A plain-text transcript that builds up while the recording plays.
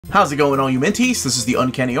How's it going, all you Minties? This is the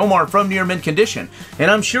Uncanny Omar from Near Mint Condition, and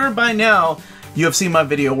I'm sure by now you have seen my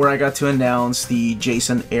video where I got to announce the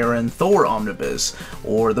Jason Aaron Thor Omnibus,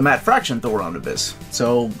 or the Matt Fraction Thor Omnibus.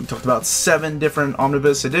 So we talked about 7 different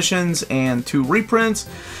Omnibus editions and 2 reprints,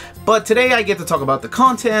 but today I get to talk about the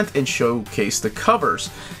content and showcase the covers,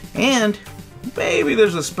 and maybe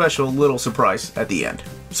there's a special little surprise at the end.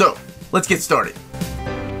 So let's get started.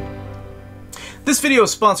 This video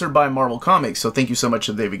is sponsored by Marvel Comics, so thank you so much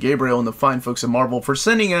to David Gabriel and the fine folks at Marvel for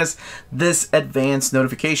sending us this advanced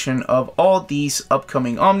notification of all these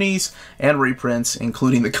upcoming Omnis and reprints,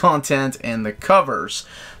 including the content and the covers.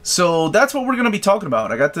 So that's what we're going to be talking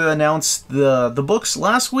about. I got to announce the books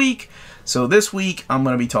last week, so this week I'm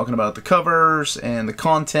going to be talking about the covers and the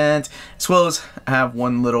content, as well as have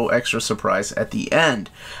one little extra surprise at the end.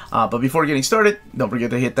 But before getting started, don't forget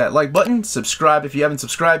to hit that like button, subscribe if you haven't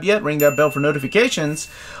subscribed yet, ring that bell for notifications.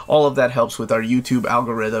 All of that helps with our YouTube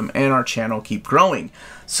algorithm and our channel keep growing.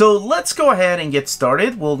 So let's go ahead and get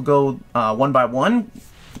started. We'll go one by one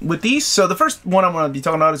with these. So the first one I'm going to be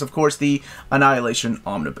talking about is, of course, the Annihilation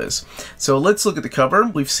Omnibus. So let's look at the cover.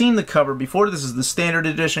 We've seen the cover before. This is the standard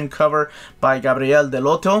edition cover by Gabriel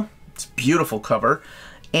Delotto. It's a beautiful cover.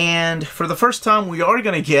 And for the first time, we are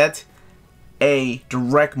going to get a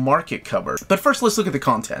direct market cover. But first, let's look at the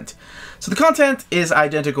content. So the content is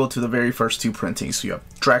identical to the very first 2 printings. So you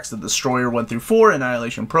have Drax the Destroyer 1 through 4,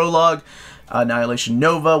 Annihilation Prologue, Annihilation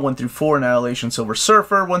Nova 1 through 4, Annihilation Silver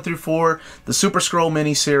Surfer 1 through 4, the Super Skrull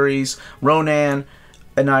miniseries, Ronan,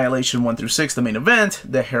 Annihilation 1 through 6, the main event,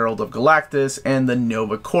 the Herald of Galactus, and the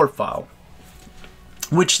Nova Court File.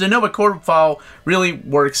 Which the Nova Court File really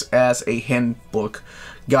works as a handbook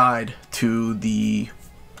guide to the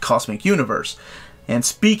cosmic universe. And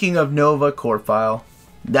speaking of Nova Court File,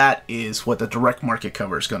 that is what the direct market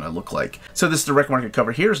cover is going to look like. So this direct market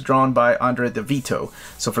cover here is drawn by Andre De Vito.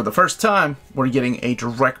 So for the first time, we're getting a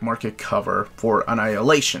direct market cover for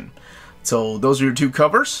Annihilation. So those are your 2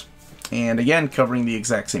 covers, and again, covering the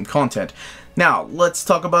exact same content. Now, let's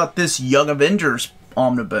talk about this Young Avengers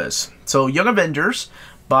Omnibus. So Young Avengers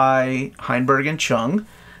by HEINBERG and CHEUNG,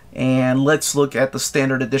 and let's look at the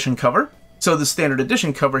standard edition cover. So the standard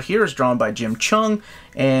edition cover here is drawn by Jim Cheung,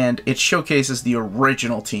 and it showcases the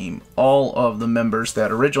original team, all of the members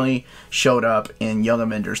that originally showed up in Young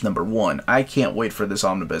Avengers #1. I can't wait for this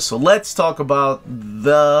omnibus. So let's talk about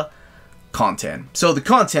the content. So the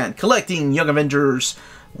content, collecting Young Avengers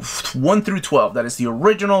 1 through 12. That is the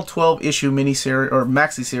original 12-issue miniseries or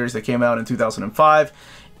maxi series that came out in 2005.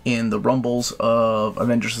 In the rumbles of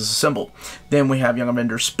Avengers Assembled. Then we have Young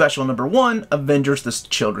Avengers Special #1, Avengers the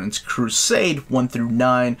Children's Crusade 1 through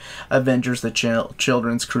 9, Avengers the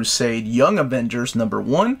Children's Crusade Young Avengers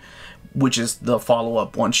 #1, which is the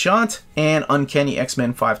follow-up one-shot, and Uncanny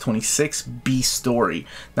X-Men 526 B-Story.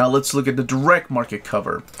 Now let's look at the direct market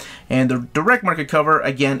cover. And the direct market cover,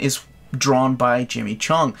 again, is drawn by Jimmy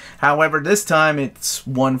Cheung. However, this time it's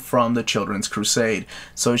one from the Children's Crusade.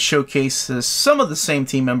 So it showcases some of the same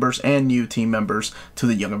team members and new team members to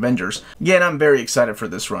the Young Avengers. Again, I'm very excited for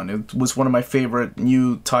this run. It was one of my favorite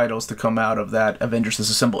new titles to come out of that Avengers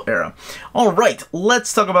Assembled era. Alright,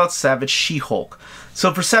 let's talk about Savage She-Hulk.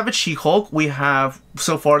 So for Savage She-Hulk, we have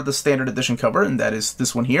so far the standard edition cover, and that is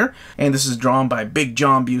this one here. And this is drawn by Big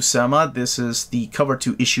John Buscema. This is the cover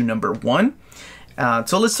to issue #1.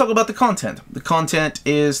 So let's talk about the content. The content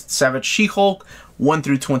is Savage She-Hulk 1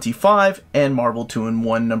 through 25 and Marvel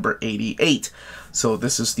 2-in-1 #88. So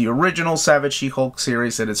this is the original Savage She-Hulk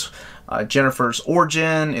series. It is Jennifer's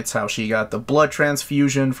origin. It's how she got the blood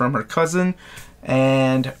transfusion from her cousin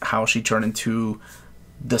and how she turned into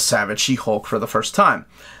the Savage She-Hulk for the first time.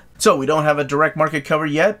 So we don't have a direct market cover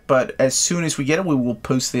yet, but as soon as we get it, we will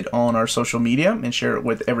post it on our social media and share it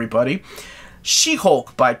with everybody.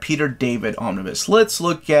 She-Hulk by Peter David Omnibus. Let's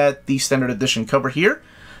look at the standard edition cover here.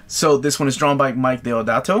 So this one is drawn by Mike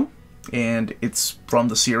Deodato, and it's from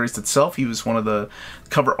the series itself. He was one of the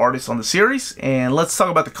cover artists on the series, and let's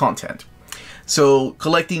talk about the content. So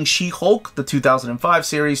collecting She-Hulk, the 2005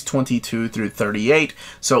 series, 22 through 38.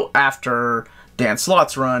 So after Dan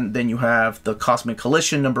Slott's run, then you have the Cosmic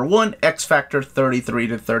Collision #1, X Factor 33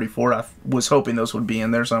 to 34. I was hoping those would be in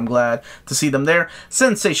there, so I'm glad to see them there.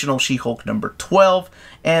 Sensational She-Hulk #12,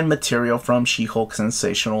 and material from She-Hulk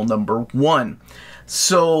Sensational #1.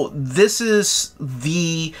 So this is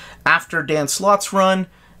the after Dan Slott's run,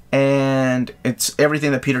 and it's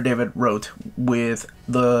everything that Peter David wrote with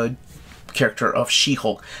the character of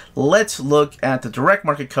She-Hulk. Let's look at the direct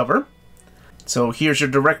market cover. So here's your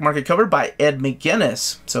direct market cover by Ed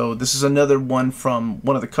McGuinness. So this is another one from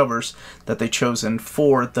one of the covers that they chosen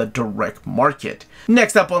for the direct market.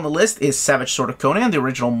 Next up on the list is Savage Sword of Conan, the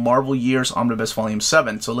original Marvel Years Omnibus Volume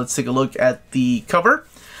 7. So let's take a look at the cover.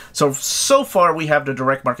 So far we have the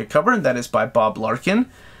direct market cover, and that is by Bob Larkin.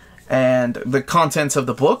 And the contents of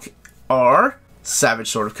the book are Savage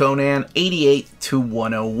Sword of Conan, 88 to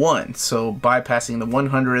 101. So bypassing the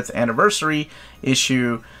 100th anniversary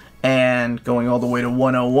issue and going all the way to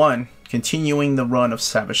 101, continuing the run of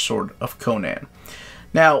Savage Sword of Conan.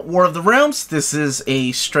 Now, War of the Realms, this is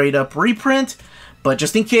a straight up reprint, but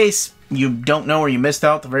just in case you don't know or you missed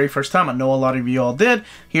out the very first time, I know a lot of you all did,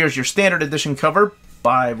 here's your standard edition cover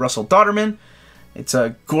by Russell Dodderman. It's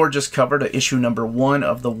a gorgeous cover to issue number 1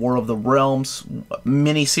 of the War of the Realms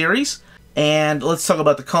miniseries. And let's talk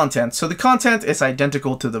about the content. So the content is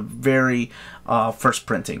identical to the very first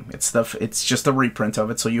printing. It's just a reprint of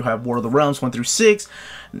it. So you have War of the Realms 1 through 6,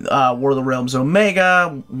 War of the Realms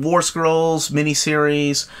Omega, War Scrolls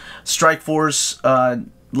miniseries, Strike Force,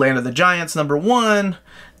 Land of the Giants number 1,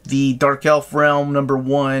 the Dark Elf Realm number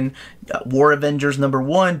 1, War Avengers number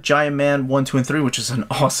 1, Giant Man 1, 2, and 3, which is an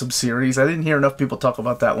awesome series. I didn't hear enough people talk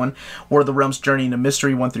about that one. War of the Realms Journey into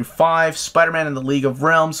Mystery 1 through 5, Spider-Man and the League of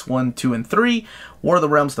Realms 1, 2, and 3, War of the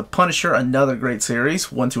Realms The Punisher, another great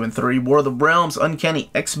series 1, 2, and 3, War of the Realms Uncanny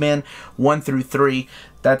X-Men 1 through 3.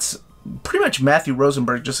 That's pretty much Matthew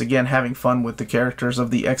Rosenberg just again having fun with the characters of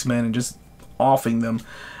the X-Men and just offing them.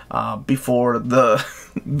 Before the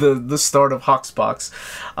start of Hoxpox.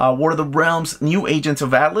 War of the Realms, New Agents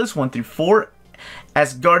of Atlas, 1 through 4.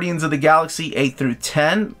 As Guardians of the Galaxy, 8 through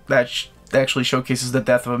 10. That actually showcases the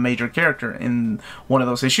death of a major character in one of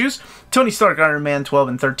those issues. Tony Stark, Iron Man, 12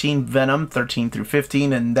 and 13. Venom, 13 through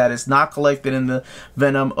 15. And that is not collected in the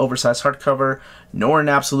Venom oversized hardcover, nor in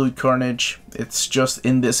Absolute Carnage. It's just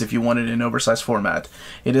in this if you want it in oversized format.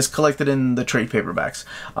 It is collected in the trade paperbacks.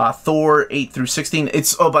 Thor 8 through 16.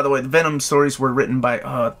 Oh, by the way, the Venom stories were written by,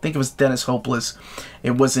 I think it was Dennis Hopeless.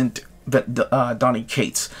 It wasn't Donny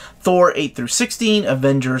Cates. Thor 8 through 16,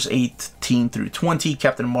 Avengers 18 through 20,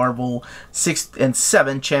 Captain Marvel 6 and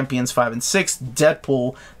 7, Champions 5 and 6,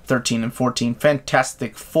 Deadpool 13 and 14,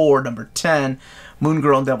 Fantastic Four number 10, Moon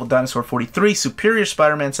Girl and Devil Dinosaur 43, Superior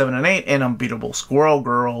Spider-Man 7 and 8, and Unbeatable Squirrel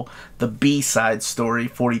Girl, the B-side story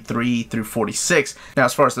 43 through 46. Now,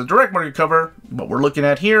 as far as the direct market cover, what we're looking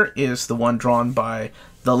at here is the one drawn by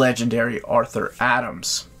the legendary Arthur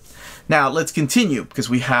Adams. Now, let's continue, because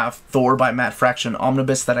we have Thor by Matt Fraction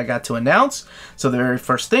Omnibus that I got to announce. So the very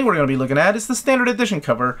first thing we're going to be looking at is the standard edition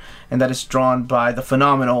cover, and that is drawn by the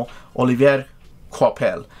phenomenal Olivier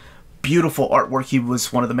Coipel. Beautiful artwork. He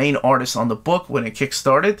was one of the main artists on the book when it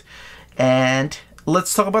kickstarted. And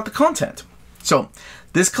let's talk about the content. So,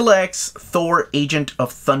 this collects Thor Agent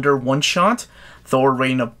of Thunder one-shot, Thor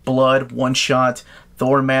Reign of Blood one-shot,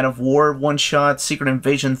 Thor Man of War one-shot, Secret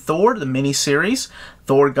Invasion Thor, the miniseries,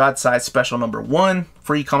 Thor God-Size Special number 1,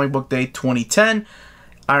 Free Comic Book Day 2010,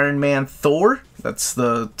 Iron Man Thor, that's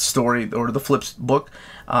the story, or the Flips book,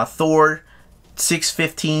 Thor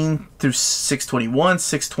 615 through 621,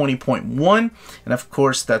 620.1, and of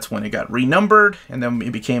course that's when it got renumbered, and then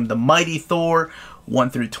it became the Mighty Thor 1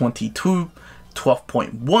 through 22,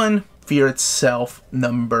 12.1, Fear Itself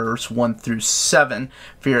numbers 1 through 7,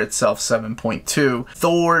 Fear Itself 7.2,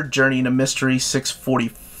 Thor Journey into Mystery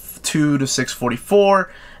 642 to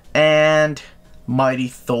 644, and Mighty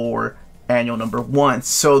Thor Annual number 1.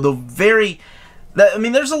 So I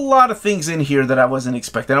mean, there's a lot of things in here that I wasn't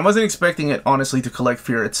expecting. I wasn't expecting it, honestly, to collect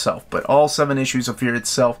Fear Itself, but all 7 issues of Fear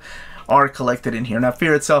Itself are collected in here. Now,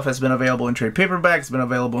 Fear Itself has been available in trade paperback, it's been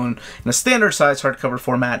available in a standard size hardcover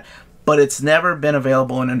format, but it's never been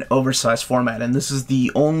available in an oversized format, and this is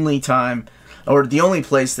the only time, or the only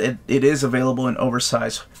place that it is available in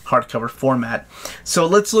oversized hardcover format. So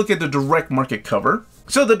let's look at the direct market cover.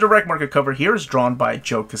 So the direct market cover here is drawn by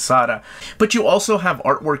Joe Quesada, but you also have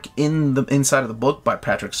artwork in the inside of the book by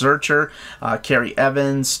Patrick Zurcher, Kerry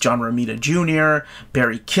Evans, John Romita Jr.,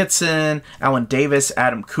 Barry Kitson, Alan Davis,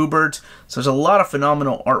 Adam Kubert. So there's a lot of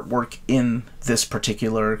phenomenal artwork in this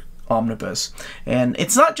particular omnibus. And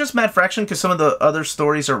it's not just Matt Fraction, because some of the other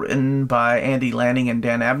stories are written by Andy Lanning and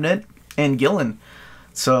Dan Abnett and Gillen.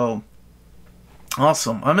 So,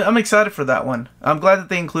 awesome. I'm excited for that one. I'm glad that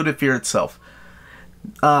they included Fear Itself.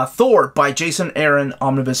 Thor by Jason Aaron,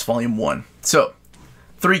 Omnibus Volume 1. So,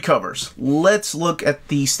 3 covers. Let's look at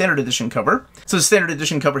the standard edition cover. So the standard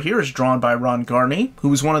edition cover here is drawn by Ron Garney, who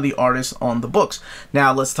was one of the artists on the books.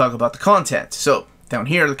 Now let's talk about the content. So, down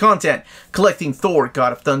here, the content. Collecting Thor,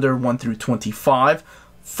 God of Thunder 1 through 25,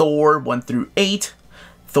 Thor 1 through 8,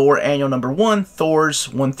 Thor Annual number 1, Thors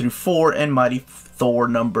 1 through 4, and Mighty Thor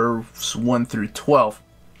numbers 1 through 12.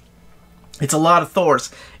 It's a lot of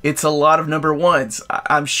Thors. It's a lot of number 1s.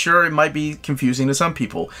 I'm sure it might be confusing to some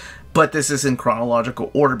people, but this is in chronological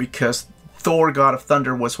order because Thor God of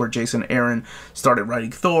Thunder was where Jason Aaron started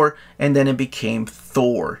writing Thor, and then it became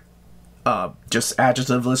Thor, just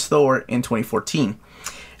adjectiveless Thor, in 2014.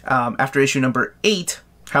 After issue number 8,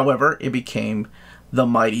 however, it became The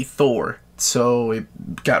Mighty Thor, so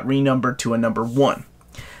it got renumbered to a number 1.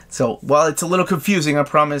 So while it's a little confusing, I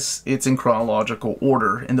promise it's in chronological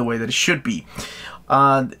order in the way that it should be.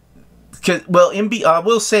 I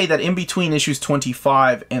will say that in between issues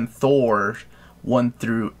 25 and Thor 1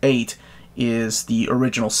 through 8 is the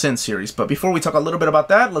original Sin series. But before we talk a little bit about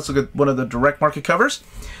that, let's look at one of the direct market covers.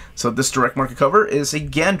 So this direct market cover is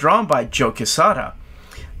again drawn by Joe Quesada.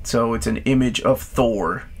 So it's an image of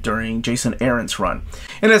Thor during Jason Aaron's run.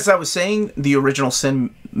 And as I was saying, the original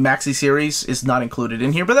Sin Maxi series is not included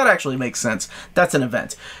in here, but that actually makes sense. That's an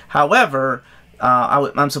event. However,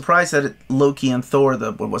 I'm surprised that Loki and Thor,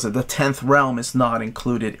 the 10th Realm, is not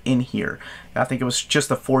included in here. I think it was just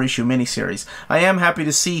a 4-issue miniseries. I am happy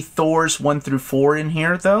to see Thor's 1 through 4 in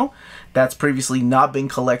here, though. That's previously not been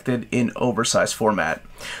collected in oversized format.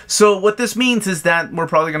 So what this means is that we're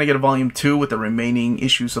probably going to get a volume 2 with the remaining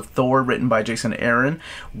issues of Thor written by Jason Aaron.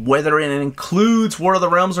 Whether it includes War of the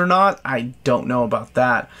Realms or not, I don't know about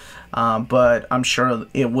that. But I'm sure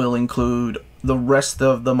it will include the rest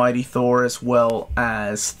of the Mighty Thor as well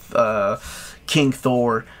as King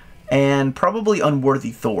Thor and probably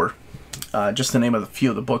Unworthy Thor. Just to name a few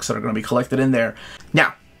of the books that are going to be collected in there.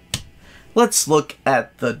 Now, let's look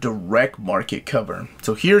at the direct market cover.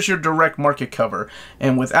 So here's your direct market cover.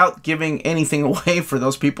 And without giving anything away for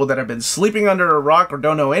those people that have been sleeping under a rock or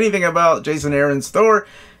don't know anything about Jason Aaron's Thor,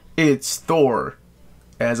 it's Thor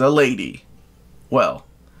as a lady. Well,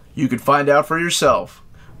 you can find out for yourself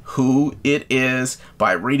who it is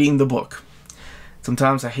by reading the book.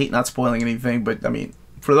 Sometimes I hate not spoiling anything, but I mean,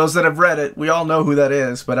 for those that have read it, we all know who that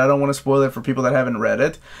is, but I don't want to spoil it for people that haven't read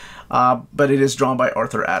it. But it is drawn by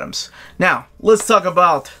Arthur Adams. Now, let's talk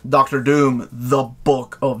about Dr. Doom, the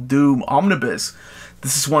Book of Doom Omnibus.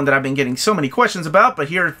 This is one that I've been getting so many questions about, but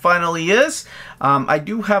here it finally is. I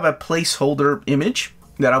do have a placeholder image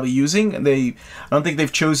that I'll be using. I don't think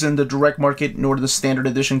they've chosen the direct market nor the standard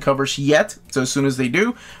edition covers yet. So as soon as they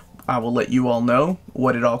do, I will let you all know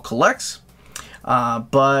what it all collects.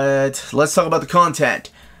 But let's talk about the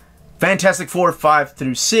content. Fantastic Four 5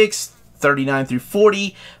 through 6, 39 through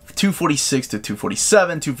 40, 246 to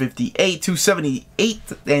 247, 258, 278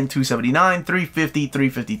 and 279, 350,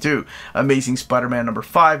 352. Amazing Spider-Man number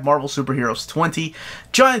 5, Marvel Superheroes 20,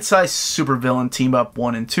 Giant Size Supervillain Team Up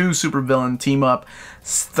 1 and 2, Supervillain Team Up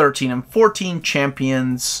 13 and 14,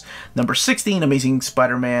 Champions number 16, Amazing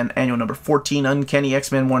Spider-Man Annual number 14, Uncanny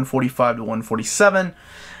X-Men 145 to 147,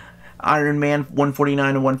 Iron Man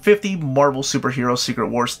 149 to 150, Marvel Superheroes Secret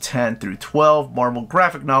Wars 10 through 12, Marvel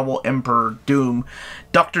Graphic Novel Emperor Doom,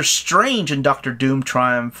 Doctor Strange and Doctor Doom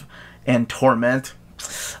Triumph and Torment,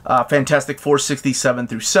 Fantastic Four 67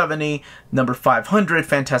 through 70, number 500,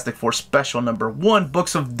 Fantastic Four Special number 1,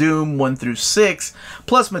 Books of Doom 1 through 6,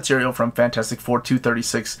 plus material from Fantastic Four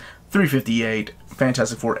 236 358,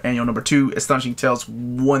 Fantastic Four Annual number 2, Astonishing Tales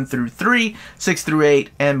 1 through 3, 6 through 8,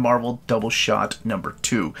 and Marvel Double Shot number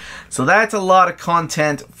 2. So that's a lot of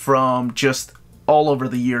content from just all over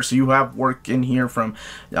the year. So you have work in here from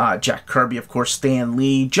Jack Kirby, of course, Stan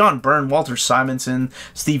Lee, John Byrne, Walter Simonson,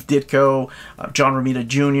 Steve Ditko, John Romita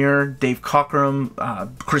Jr., Dave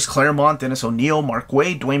Cockrum, Chris Claremont, Dennis O'Neil, Mark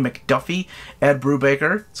Waid, Dwayne McDuffie, Ed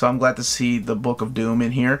Brubaker. So I'm glad to see the Book of Doom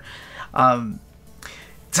in here.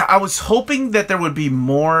 So I was hoping that there would be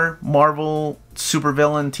more Marvel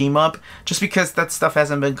supervillain team up, just because that stuff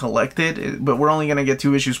hasn't been collected, but we're only going to get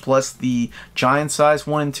 2 issues plus the giant size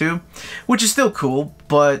 1 and 2, which is still cool,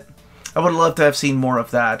 but I would love to have seen more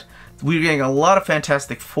of that. We're getting a lot of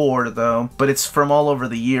Fantastic Four, though, but it's from all over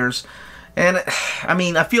the years, and I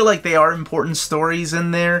mean, I feel like they are important stories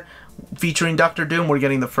in there, featuring Dr. Doom. We're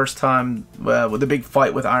getting the first time with the big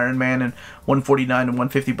fight with Iron Man in 149 and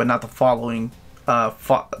 150, but not the following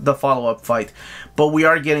the follow-up fight. But we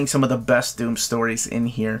are getting some of the best Doom stories in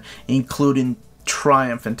here, including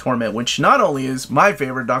Triumph and Torment, which not only is my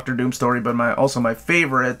favorite Doctor Doom story, but also my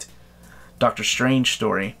favorite Doctor Strange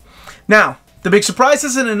story. Now, the big surprise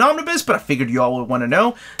isn't an omnibus, but I figured you all would want to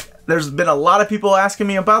know. There's been a lot of people asking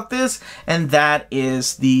me about this, and that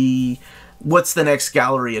is what's the next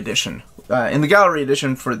gallery edition? In the gallery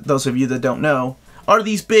edition, for those of you that don't know, are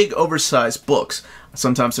these big oversized books.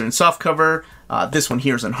 Sometimes they're in softcover. This one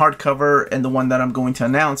here is in hardcover, and the one that I'm going to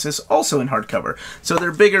announce is also in hardcover. So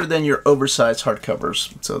they're bigger than your oversized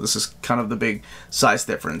hardcovers. So this is kind of the big size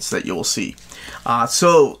difference that you will see.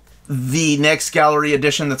 So the next gallery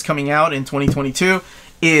edition that's coming out in 2022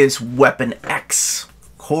 is Weapon X.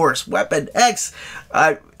 Of course, Weapon X.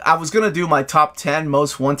 I was going to do my top 10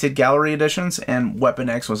 most wanted gallery editions, and Weapon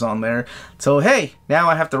X was on there. So, hey, now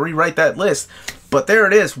I have to rewrite that list. But there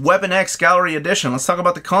it is, Weapon X Gallery Edition. Let's talk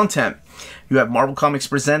about the content. You have Marvel Comics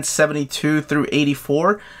Presents 72 through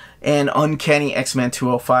 84, and Uncanny X-Men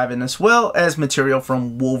 205, and as well as material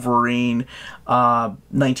from Wolverine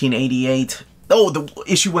 1988. Oh, the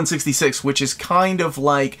issue 166, which is kind of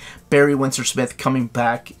like Barry Windsor-Smith coming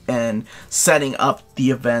back and setting up the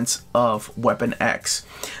events of Weapon X.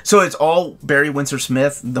 So it's all Barry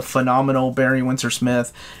Windsor-Smith, the phenomenal Barry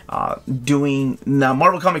Windsor-Smith, doing... Now,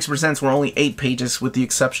 Marvel Comics Presents were only 8 pages with the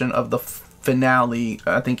exception of the finale.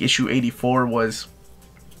 I think issue 84 was...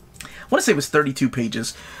 I want to say it was 32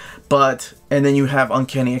 pages. But, and then you have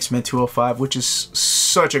Uncanny X-Men 205, which is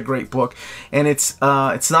such a great book. And it's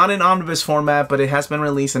not in omnibus format, but it has been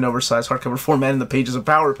released in oversized hardcover format in the Pages of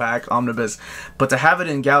Power Pack omnibus. But to have it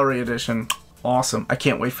in gallery edition, awesome. I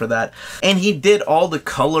can't wait for that. And he did all the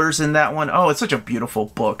colors in that one. Oh, it's such a beautiful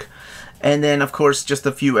book. And then, of course, just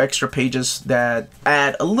a few extra pages that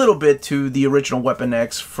add a little bit to the original Weapon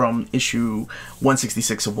X from issue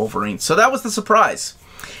 166 of Wolverine. So that was the surprise.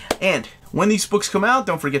 And when these books come out,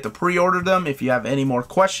 don't forget to pre-order them. If you have any more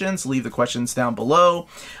questions, leave the questions down below.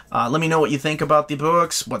 Let me know what you think about the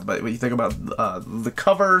books, what you think about the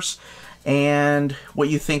covers, and what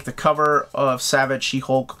you think the cover of Savage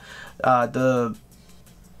She-Hulk, the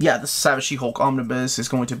Savage She-Hulk Omnibus is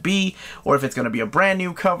going to be, or if it's going to be a brand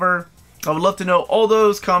new cover. I would love to know all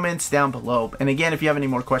those comments down below. And again, if you have any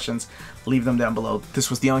more questions, leave them down below.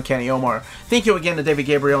 This was the Uncanny Omar. Thank you again to David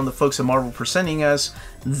Gabriel and the folks at Marvel for sending us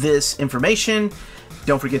this information.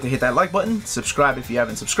 Don't forget to hit that like button, subscribe if you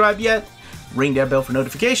haven't subscribed yet, ring that bell for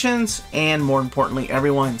notifications, and more importantly,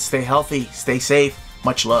 everyone, stay healthy, stay safe,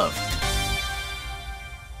 much love.